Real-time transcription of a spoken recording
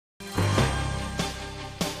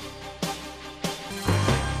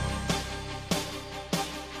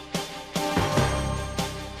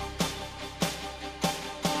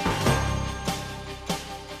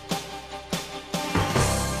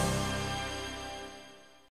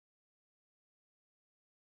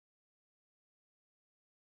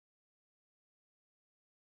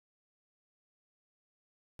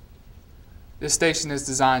This station is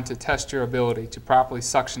designed to test your ability to properly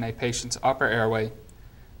suction a patient's upper airway,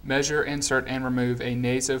 measure, insert, and remove a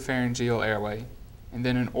nasopharyngeal airway, and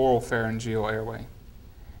then an oral pharyngeal airway,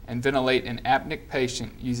 and ventilate an apneic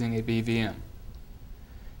patient using a BVM.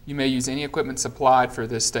 You may use any equipment supplied for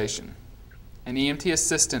this station. An EMT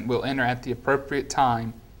assistant will enter at the appropriate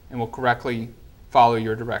time and will correctly follow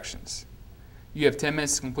your directions. You have 10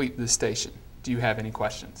 minutes to complete this station. Do you have any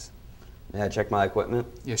questions? May I check my equipment?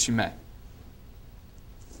 Yes, you may.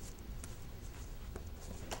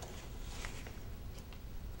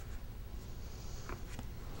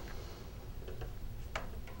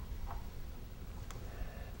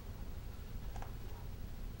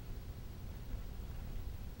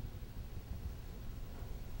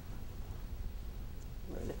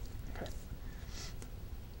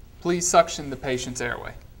 Please suction the patient's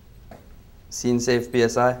airway. Scene safe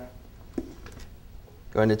PSI.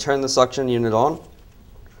 Going to turn the suction unit on.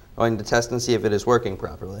 Going to test and see if it is working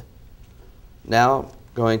properly. Now,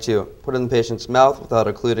 going to put it in the patient's mouth without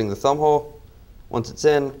occluding the thumb hole. Once it's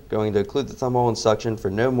in, going to occlude the thumb hole and suction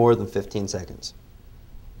for no more than 15 seconds.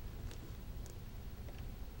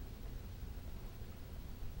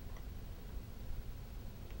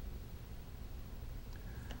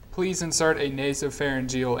 Please insert a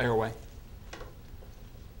nasopharyngeal airway.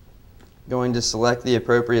 Going to select the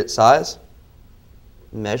appropriate size,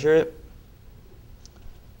 measure it,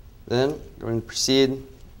 then going to proceed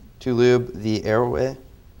to lube the airway.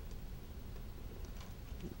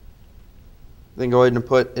 Then going to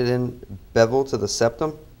put it in bevel to the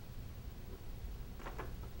septum.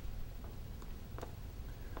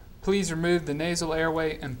 Please remove the nasal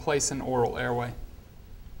airway and place an oral airway.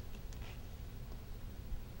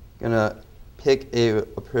 Gonna pick a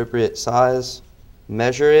appropriate size,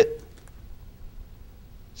 measure it.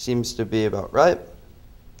 Seems to be about right.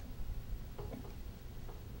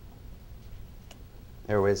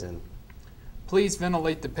 Airway's in. Please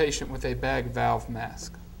ventilate the patient with a bag valve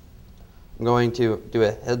mask. I'm going to do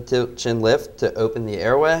a head tilt chin lift to open the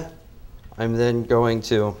airway. I'm then going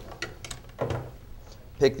to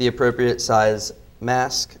pick the appropriate size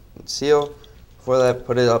mask and seal. Before that,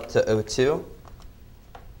 put it up to O2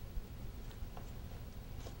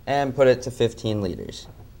 and put it to 15 liters.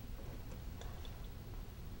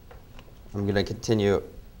 I'm going to continue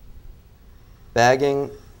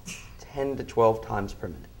bagging 10 to 12 times per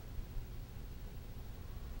minute.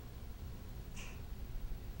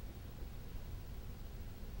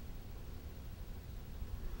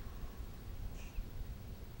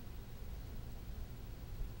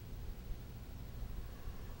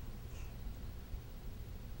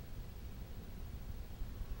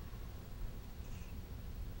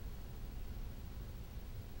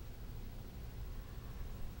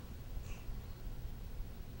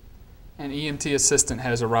 An EMT assistant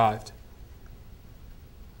has arrived.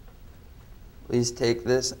 Please take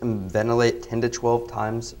this and ventilate 10 to 12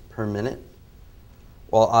 times per minute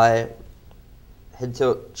while I head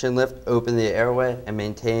tilt chin lift, open the airway, and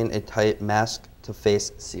maintain a tight mask to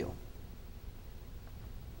face seal.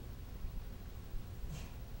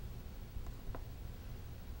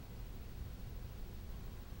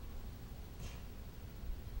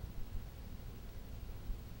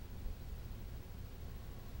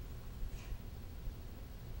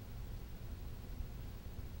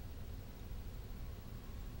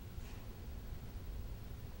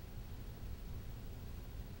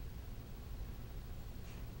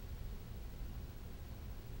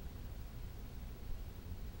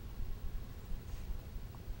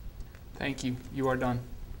 Thank you. You are done.